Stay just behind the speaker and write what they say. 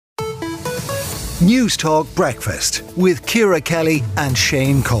Newstalk Breakfast with Ciara Kelly and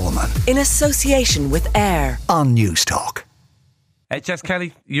Shane Coleman. In association with AIR On Newstalk. Jess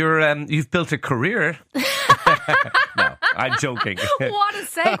Kelly, you've built a career. No, I'm joking. What a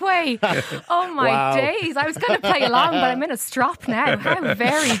segue. Oh my days. I was going to play along, but I'm in a strop now. How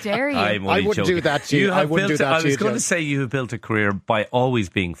very dare you. I wouldn't joking. do that to you. I wouldn't do that to you. I was going to say you have built a career by always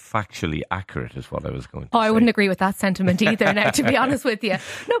being factually accurate is what I was going to say. I wouldn't agree with that sentiment either now, to be honest with you.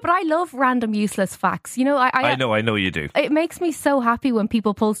 No, but I love random useless facts. You know, I know you do. It makes me so happy when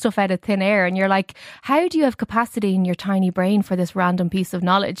people pull stuff out of thin air and you're like, how do you have capacity in your tiny brain for this random piece of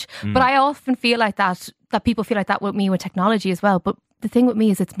knowledge? But I often feel like that people feel like that with me with technology as well. But the thing with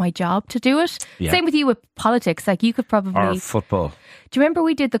me is it's my job to do it. Yeah. Same with you with politics. Like you could probably... Or football. Do you remember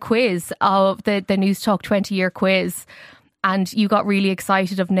we did the quiz of the Newstalk 20-year quiz? And you got really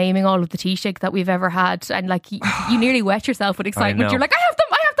excited of naming all of the Taoiseach that we've ever had. And like you nearly wet yourself with excitement. You're like, I have them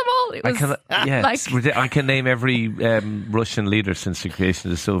all. It was I can name every Russian leader since the creation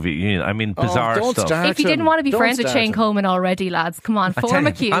of the Soviet Union. I mean, bizarre stuff. If you didn't want to be friends with Shane Coleman already, lads, come on, form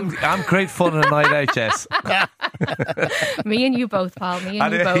a queue. I'm great fun on a night out, Jess. Me and you both, pal. Me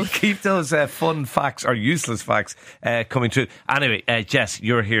and you both. Keep those fun facts or useless facts coming through. Anyway, Jess,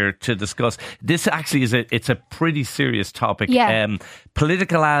 you're here to discuss. This actually it's a pretty serious topic. Yeah.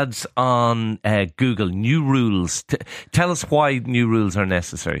 Political ads on Google, new rules. Tell us why new rules are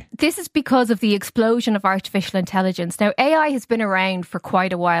necessary. This is because of the explosion of artificial intelligence. Now, AI has been around for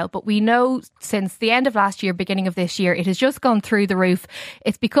quite a while, but we know since the end of last year, beginning of this year, it has just gone through the roof.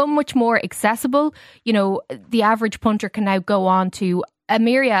 It's become much more accessible. You know, the average punter can now go on to a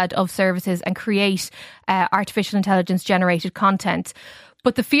myriad of services and create artificial intelligence generated content.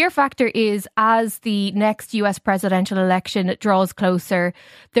 But the fear factor is as the next US presidential election draws closer,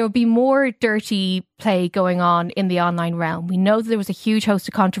 there will be more dirty play going on in the online realm. We know that there was a huge host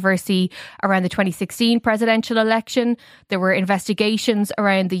of controversy around the 2016 presidential election. There were investigations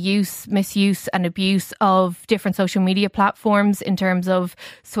around the use, misuse and abuse of different social media platforms in terms of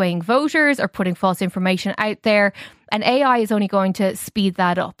swaying voters or putting false information out there. And AI is only going to speed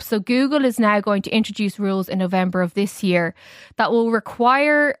that up. So Google is now going to introduce rules in November of this year that will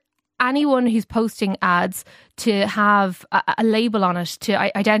require anyone who's posting ads to have a label on it to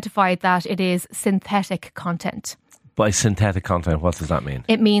identify that it is synthetic content. By synthetic content, what does that mean?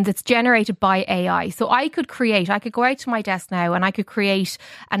 It means it's generated by AI. So I could go out to my desk now and I could create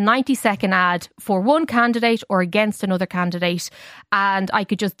a 90-second ad for one candidate or against another candidate. And I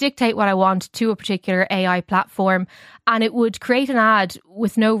could just dictate what I want to a particular AI platform. And it would create an ad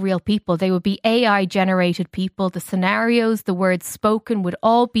with no real people. They would be AI generated people. The scenarios, the words spoken would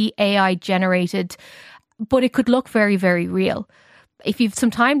all be AI generated. But it could look very, very real. If you've some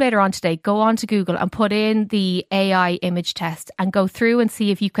time later on today, go on to Google and put in the AI image test and go through and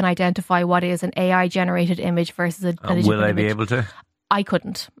see if you can identify what is an AI generated image versus a digital will I image. be able to? I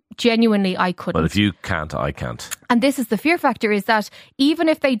couldn't. Genuinely, I couldn't. Well, if you can't, I can't. And this is the fear factor, is that even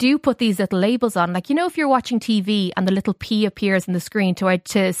if they do put these little labels on, like, you know, if you're watching TV and the little P appears on the screen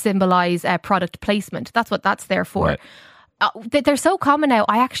to symbolise product placement, that's what that's there for. Right. They're so common now,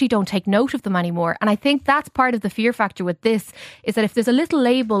 I actually don't take note of them anymore. And I think that's part of the fear factor with this, is that if there's a little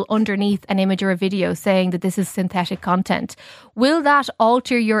label underneath an image or a video saying that this is synthetic content, will that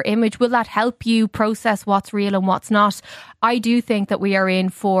alter your image? Will that help you process what's real and what's not? I do think that we are in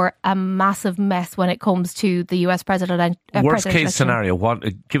for a massive mess when it comes to the US president. Worst case scenario,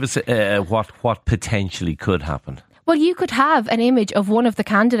 give us what potentially could happen. Well, you could have an image of one of the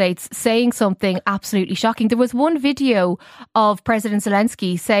candidates saying something absolutely shocking. There was one video of President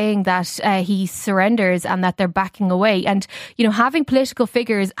Zelensky saying that he surrenders and that they're backing away. And, you know, having political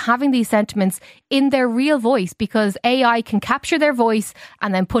figures having these sentiments in their real voice, because AI can capture their voice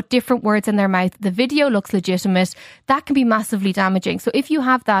and then put different words in their mouth. The video looks legitimate. That can be massively damaging. So if you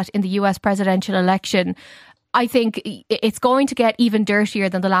have that in the US presidential election, I think it's going to get even dirtier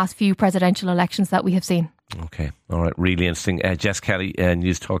than the last few presidential elections that we have seen. Okay. All right. Really interesting. Jess Kelly,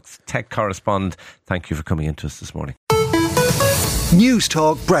 Newstalk's tech correspondent. Thank you for coming into us this morning.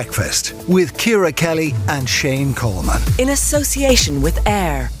 Newstalk Breakfast with Ciara Kelly and Shane Coleman. In association with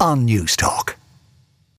AIR On Newstalk.